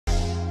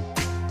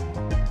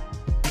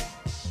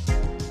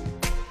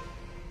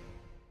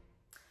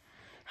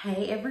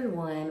Hey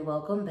everyone,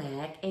 welcome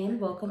back and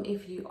welcome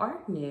if you are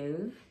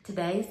new.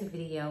 Today's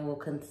video will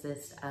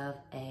consist of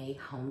a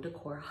home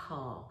decor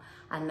haul.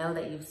 I know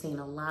that you've seen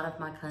a lot of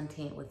my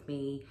content with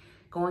me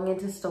going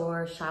into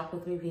stores, shop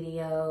with me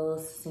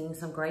videos, seeing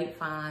some great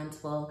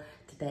finds. Well,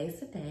 today's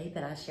the day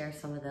that I share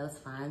some of those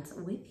finds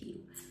with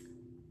you.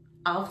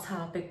 Off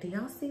topic, do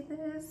y'all see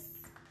this?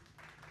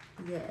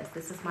 Yes,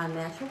 this is my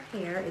natural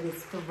hair. It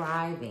is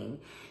thriving.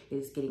 It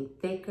is getting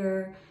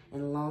thicker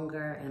and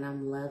longer, and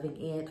I'm loving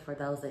it. For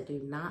those that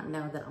do not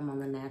know that I'm on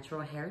the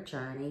natural hair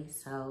journey,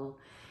 so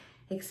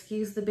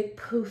excuse the big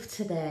poof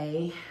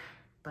today,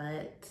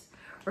 but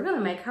we're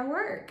gonna make her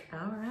work.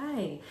 All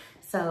right,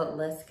 so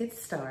let's get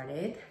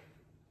started.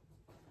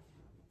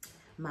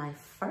 My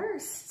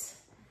first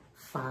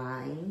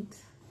find,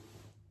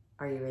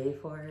 are you ready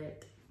for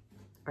it?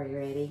 Are you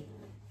ready?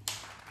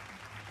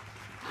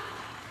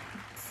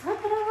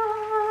 Ta-da!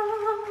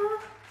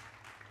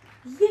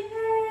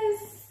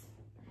 Yes,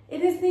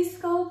 it is the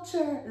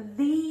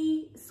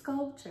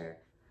sculpture.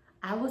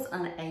 I was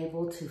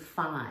unable to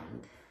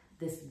find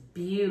this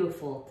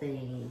beautiful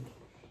thing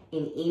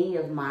in any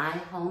of my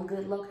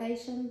Homegoods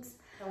locations.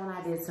 So when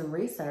I did some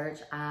research,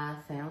 I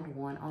found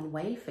one on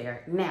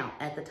Wayfair. Now,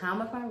 at the time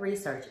of my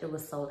research, it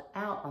was sold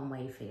out on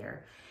Wayfair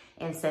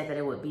and said that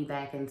it would be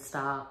back in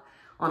stock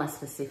on a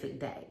specific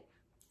day.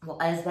 Well,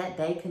 as that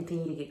day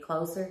continued to get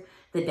closer,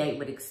 the date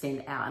would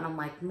extend out. And I'm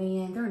like,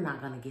 man, they're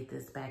not gonna get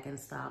this back in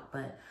stock.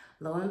 But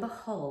lo and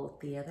behold,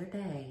 the other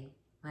day,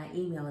 my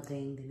email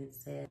dinged and it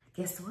said,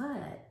 guess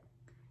what?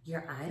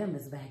 Your item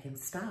is back in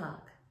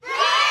stock.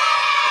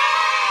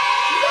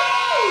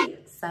 Yay!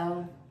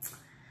 So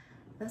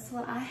that's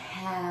what I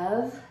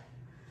have.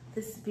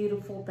 This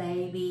beautiful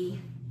baby.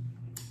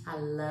 I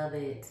love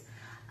it.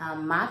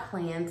 My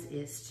plans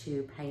is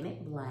to paint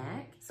it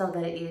black so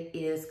that it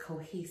is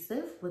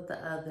cohesive with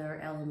the other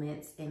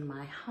elements in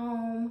my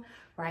home.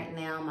 Right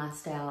now, my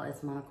style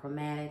is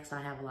monochromatic, so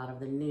I have a lot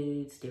of the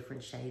nudes,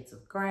 different shades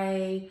of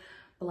gray,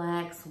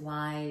 blacks,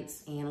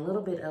 whites, and a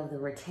little bit of the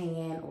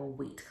rattan or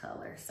wheat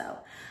color. So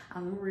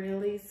I'm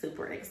really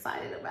super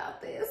excited about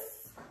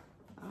this.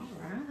 All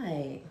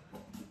right.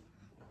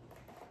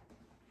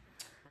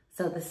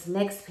 So this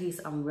next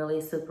piece I'm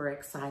really super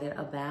excited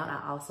about.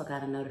 I also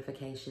got a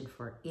notification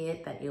for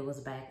it that it was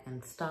back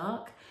in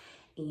stock.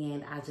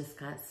 And I just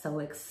got so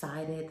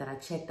excited that I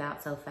checked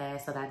out so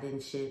fast that I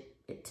didn't ship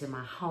it to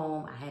my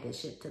home. I had it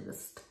shipped to the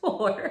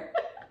store.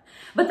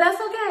 But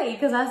that's okay,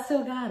 because I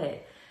still got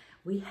it.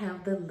 We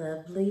have the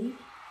lovely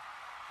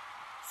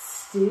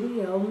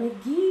Studio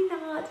McGee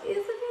knot.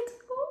 Isn't it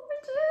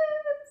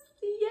gorgeous?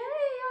 Yay,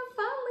 I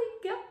finally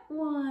got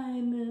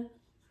one.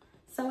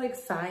 So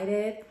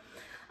excited.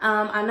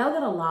 I know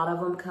that a lot of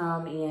them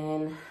come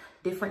in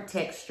different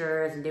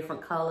textures and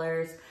different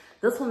colors.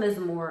 This one is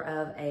more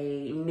of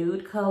a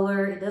nude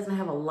color. It doesn't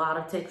have a lot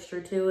of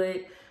texture to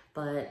it,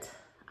 but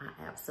I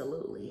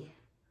absolutely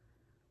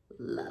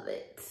love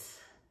it.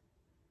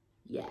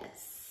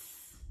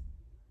 Yes.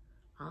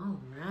 All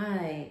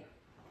right.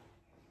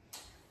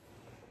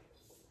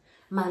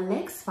 My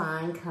next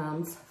find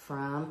comes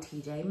from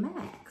TJ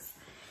Maxx,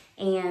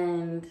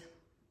 and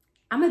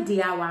I'm a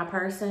DIY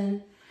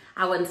person.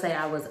 I wouldn't say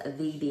I was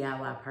the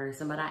DIY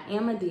person, but I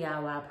am a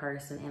DIY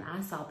person, and I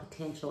saw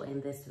potential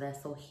in this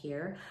vessel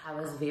here. I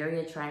was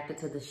very attracted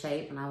to the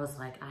shape, and I was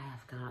like, I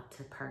have got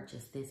to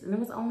purchase this. And it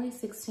was only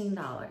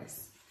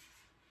 $16.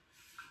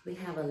 We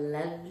have a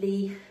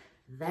lovely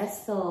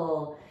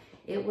vessel.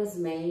 It was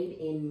made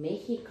in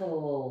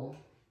Mexico,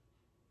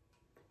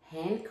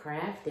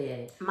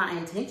 handcrafted. My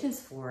intentions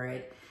for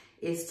it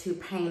is to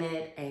paint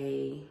it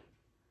a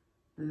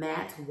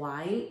matte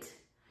white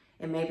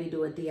and maybe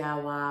do a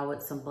DIY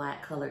with some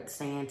black colored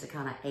sand to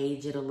kind of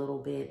age it a little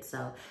bit.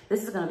 So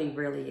this is gonna be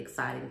really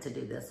exciting to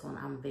do this one.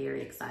 I'm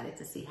very excited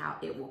to see how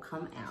it will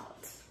come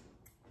out.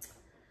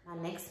 My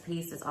next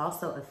piece is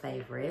also a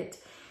favorite,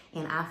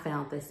 and I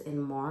found this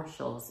in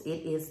Marshall's.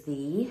 It is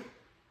the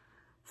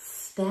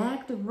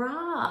stacked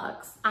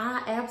rocks.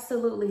 I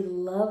absolutely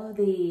love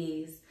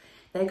these.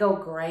 They go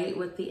great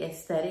with the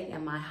aesthetic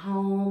in my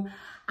home.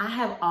 I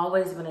have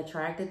always been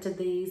attracted to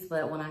these,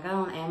 but when I got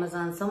on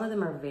Amazon, some of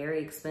them are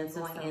very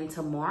expensive. Going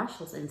into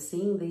Marshall's and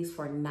seeing these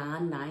for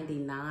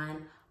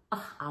 $9.99,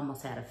 oh, I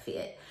almost had a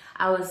fit.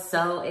 I was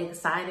so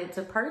excited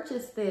to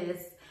purchase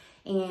this,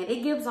 and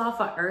it gives off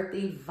an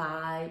earthy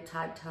vibe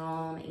type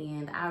tone,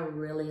 and I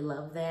really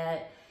love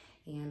that,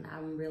 and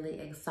I'm really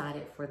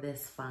excited for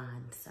this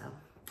find. So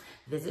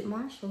visit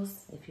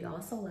Marshall's if you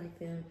also like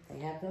them. They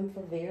have them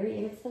for very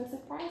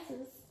inexpensive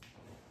prices.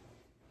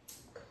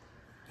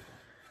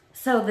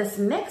 So this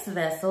next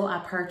vessel I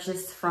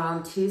purchased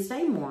from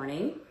Tuesday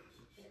Morning,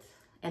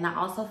 and I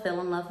also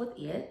fell in love with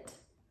it.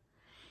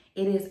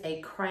 It is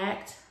a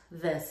cracked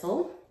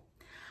vessel.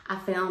 I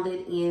found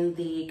it in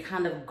the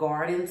kind of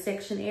garden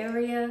section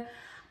area.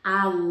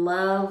 I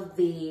love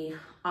the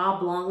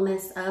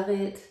oblongness of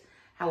it,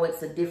 how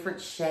it's a different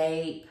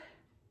shape,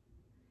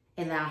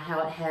 and now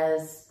how it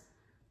has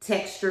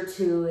texture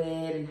to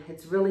it, and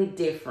it's really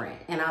different,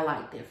 and I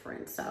like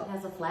different. So it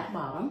has a flat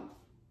bottom.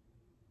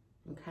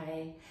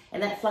 okay?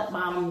 And that flat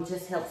bottom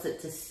just helps it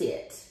to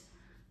sit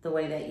the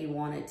way that you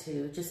want it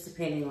to, just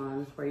depending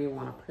on where you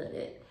want to put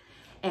it.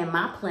 And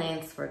my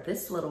plans for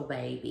this little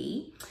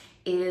baby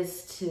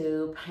is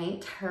to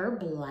paint her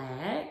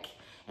black,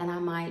 and I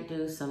might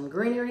do some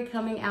greenery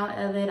coming out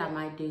of it. I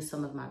might do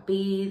some of my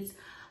beads.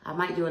 I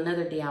might do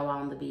another DIY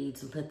on the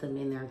beads and put them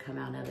in there and come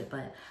out of it.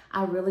 But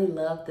I really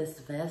love this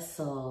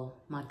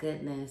vessel. My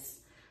goodness,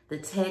 the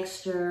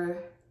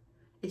texture,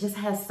 it just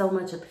has so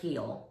much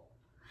appeal.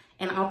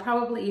 And I'll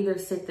probably either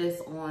sit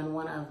this on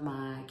one of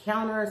my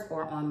counters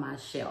or on my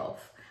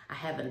shelf. I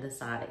haven't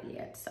decided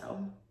yet,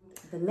 so.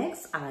 The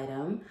next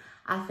item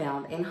I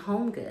found in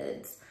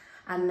HomeGoods.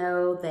 I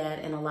know that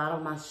in a lot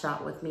of my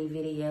Shop With Me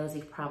videos,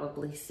 you've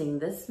probably seen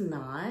this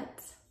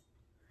knot.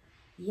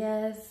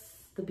 Yes,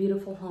 the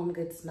beautiful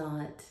HomeGoods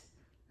knot.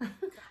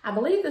 I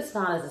believe this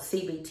knot is a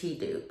CBT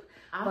dupe.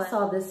 I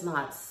saw this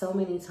knot so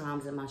many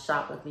times in my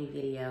Shop With Me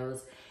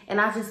videos. And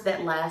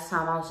that last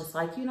time I was just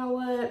like, you know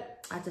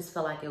what? I just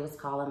felt like it was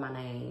calling my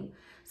name.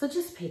 So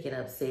just pick it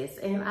up, sis.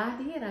 And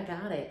I did, I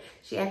got it.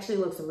 She actually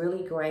looks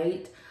really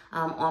great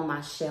on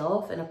my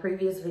shelf. In a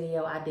previous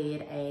video, I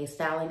did a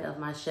styling of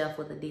my shelf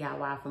with a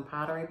DIY from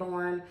Pottery.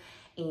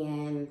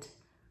 And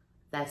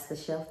that's the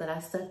shelf that I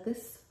stuck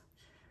this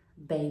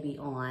baby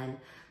on.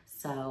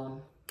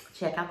 So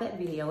check out that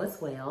video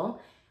as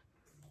well.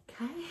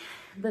 Okay,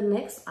 the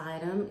next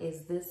item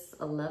is this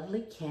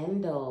lovely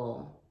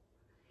candle.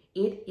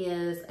 It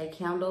is a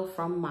candle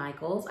from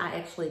Michael's. I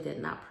actually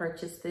did not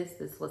purchase this.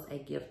 This was a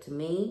gift to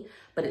me,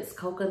 but it's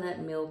coconut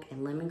milk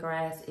and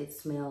lemongrass. It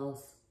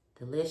smells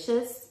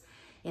delicious.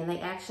 And they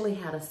actually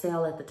had a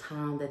sale at the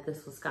time that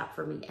this was got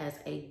for me as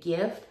a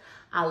gift.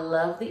 I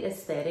love the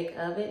aesthetic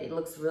of it. It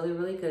looks really,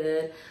 really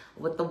good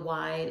with the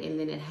white, and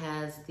then it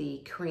has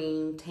the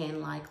cream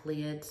tan-like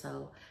lid.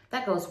 So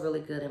that goes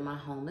really good in my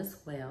home as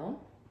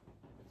well.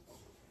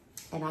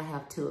 And I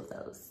have 2 of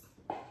those.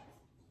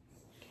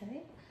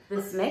 Okay.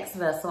 This next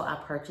vessel I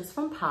purchased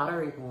from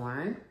Pottery.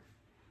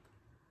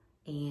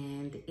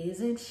 And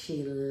isn't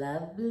she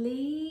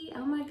lovely?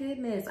 Oh my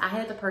goodness. I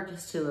had to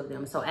purchase 2 of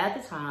them. So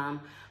at the time,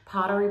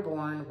 Pottery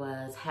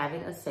was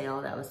having a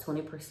sale that was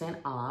 20%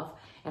 off.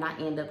 And I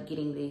ended up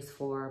getting these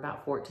for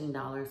about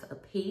 $14 a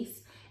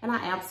piece. And I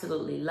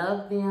absolutely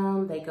love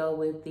them. They go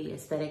with the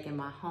aesthetic in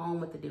my home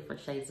with the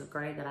different shades of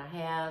gray that I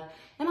have.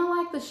 And I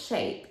like the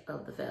shape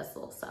of the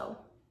vessel. So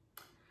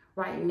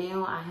right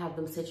now I have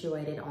them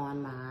situated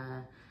on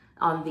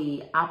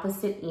the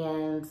opposite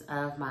ends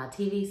of my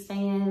TV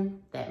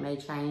stand. That may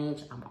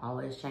change. I'm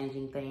always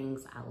changing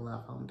things. I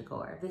love home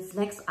decor. This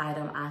next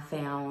item I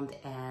found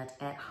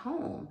at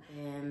home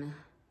in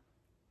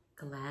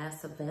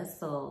glass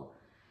vessel.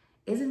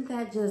 Isn't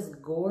that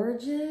just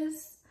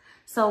gorgeous?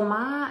 So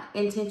my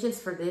intentions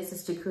for this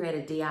is to create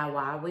a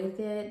DIY with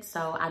it.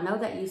 So I know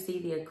that you see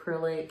the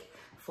acrylic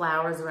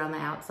flowers around the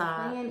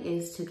outside. The plan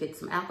is to get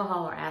some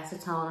alcohol or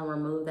acetone and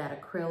remove that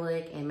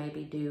acrylic and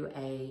maybe do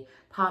a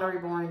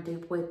Pottery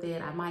dupe with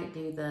it. I might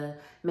do the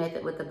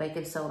method with the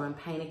baking soda and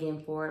paint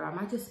again for it, or I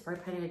might just spray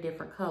paint it a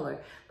different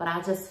color. But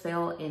I just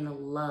fell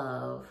in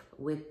love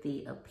with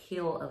the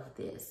appeal of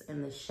this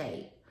and the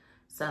shape.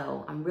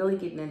 So I'm really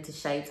getting into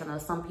shapes. I know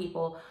some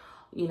people,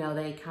 you know,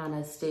 they kind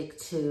of stick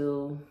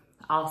to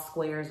all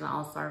squares and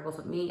all circles.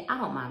 With me, I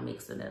don't mind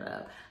mixing it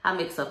up. I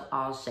mix up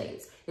all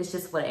shapes. It's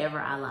just whatever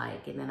I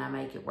like, and then I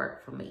make it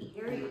work for me.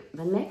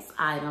 The next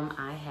item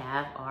I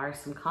have are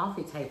some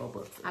coffee table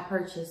books. I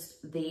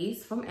purchased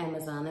these from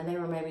Amazon, and they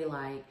were maybe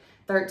like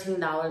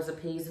 $13 a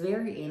piece,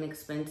 very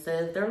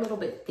inexpensive. They're a little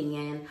bit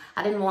thin.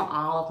 I didn't want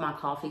all of my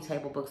coffee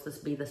table books to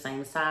be the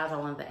same size. I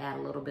wanted to add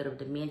a little bit of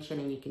dimension,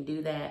 and you can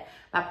do that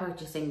by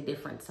purchasing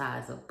different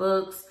size of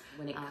books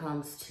when it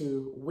comes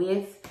to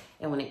width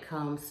and when it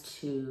comes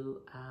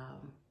to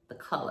the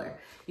color.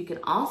 You can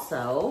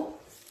also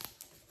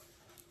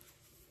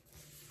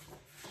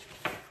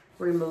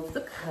remove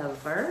the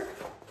cover,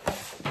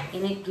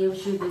 and it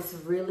gives you this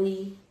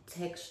really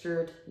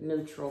textured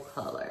neutral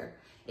color.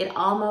 It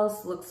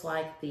almost looks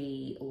like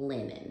the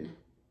linen.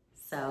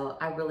 So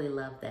I really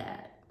love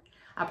that.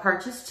 I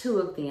purchased 2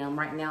 of them.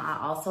 Right now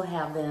I also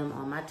have them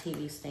on my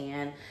TV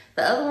stand.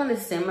 The other one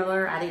is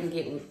similar. I didn't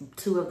get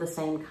 2 of the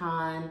same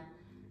kind.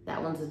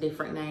 That one's a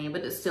different name,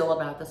 but it's still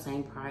about the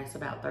same price,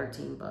 about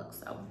 13 bucks.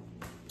 So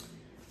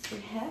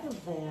we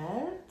have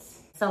that.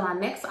 So my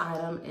next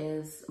item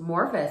is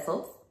more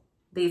vessels.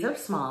 These are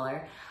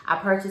smaller. I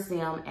purchased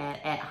them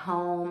at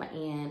home,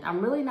 and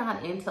I'm really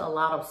not into a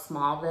lot of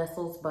small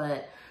vessels,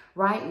 but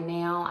right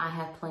now I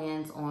have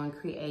plans on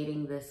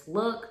creating this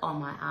look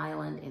on my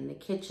island in the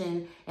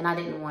kitchen, and I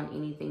didn't want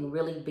anything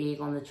really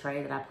big on the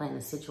tray that I plan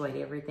to situate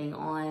everything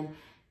on.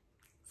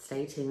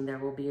 Stay tuned, there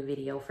will be a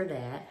video for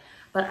that.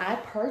 But I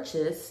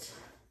purchased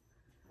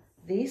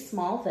these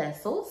small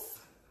vessels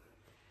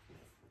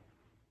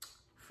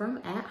from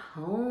at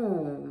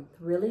home,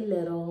 really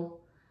little.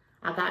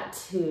 I got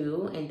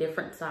 2 in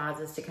different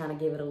sizes to kind of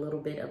give it a little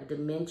bit of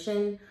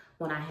dimension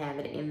when I have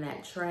it in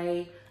that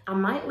tray. I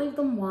might leave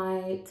them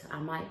white. I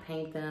might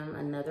paint them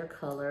another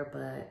color,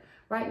 but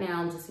right now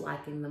I'm just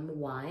liking them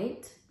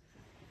white.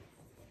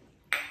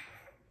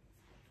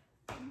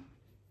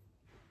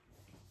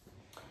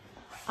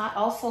 I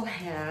also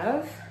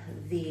have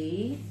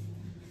the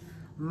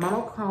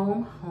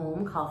Monochrome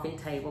Home Coffee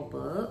Table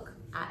book.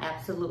 I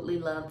absolutely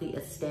love the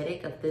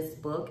aesthetic of this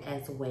book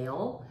as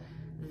well.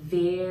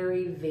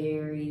 Very,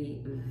 very,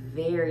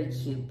 very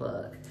cute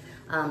book.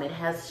 It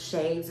has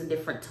shades in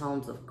different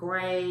tones of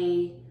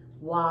gray,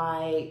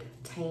 white,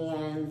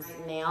 tans.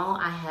 Now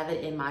I have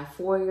it in my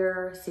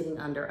foyer sitting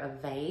under a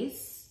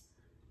vase.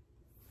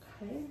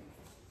 Okay.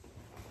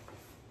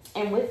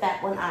 And with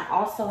that one, I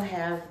also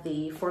have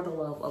the For the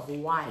Love of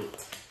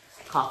White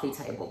coffee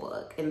table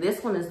book. And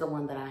this one is the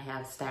one that I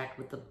have stacked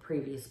with the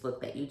previous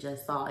book that you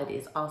just saw. It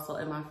is also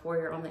in my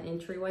foyer on the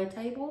entryway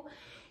table.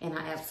 And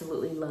I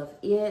absolutely love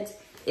it.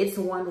 It's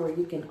one where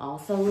you can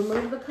also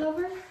remove the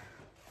cover.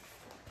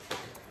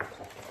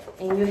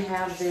 And you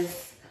have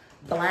this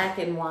black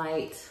and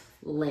white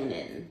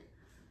linen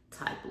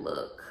type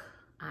look.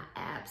 I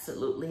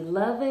absolutely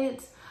love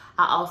it.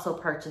 I also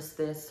purchased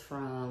this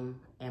from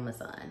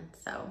Amazon.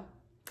 So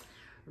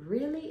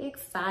really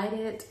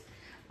excited.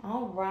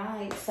 All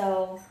right,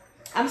 so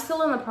I'm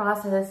still in the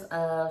process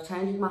of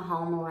changing my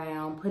home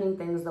around, putting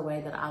things the way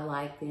that I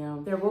like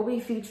them. There will be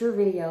future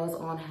videos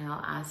on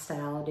how I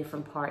style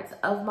different parts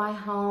of my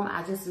home.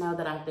 I just know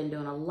that I've been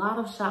doing a lot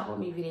of shop with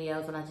me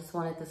videos, and I just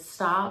wanted to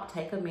stop,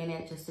 take a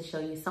minute just to show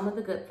you some of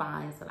the good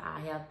finds that I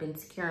have been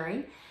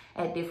securing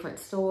at different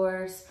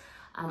stores.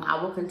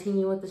 I will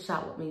continue with the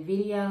shop with me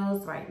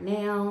videos. Right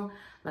now,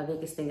 my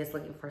biggest thing is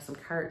looking for some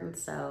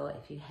curtains. So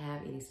if you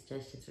have any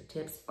suggestions or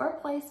tips or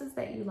places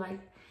that you like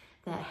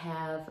that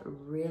have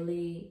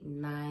really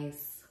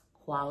nice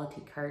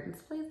quality curtains,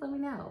 please let me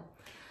know.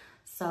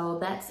 So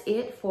that's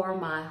it for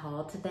my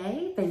haul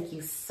today. Thank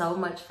you so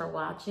much for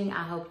watching.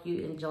 I hope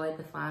you enjoyed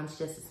the finds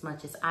just as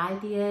much as I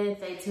did.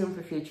 Stay tuned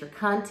for future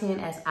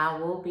content as I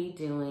will be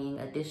doing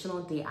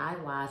additional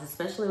DIYs,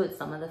 especially with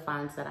some of the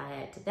finds that I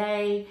had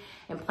today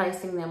and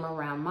placing them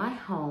around my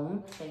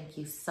home. Thank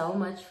you so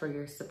much for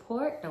your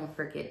support. Don't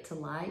forget to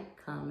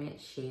like,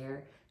 comment,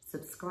 share,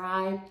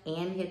 subscribe,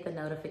 and hit the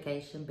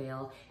notification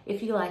bell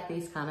if you like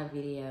these kind of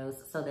videos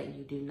so that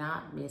you do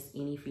not miss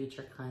any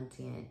future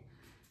content.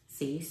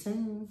 See you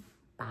soon.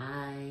 Bye.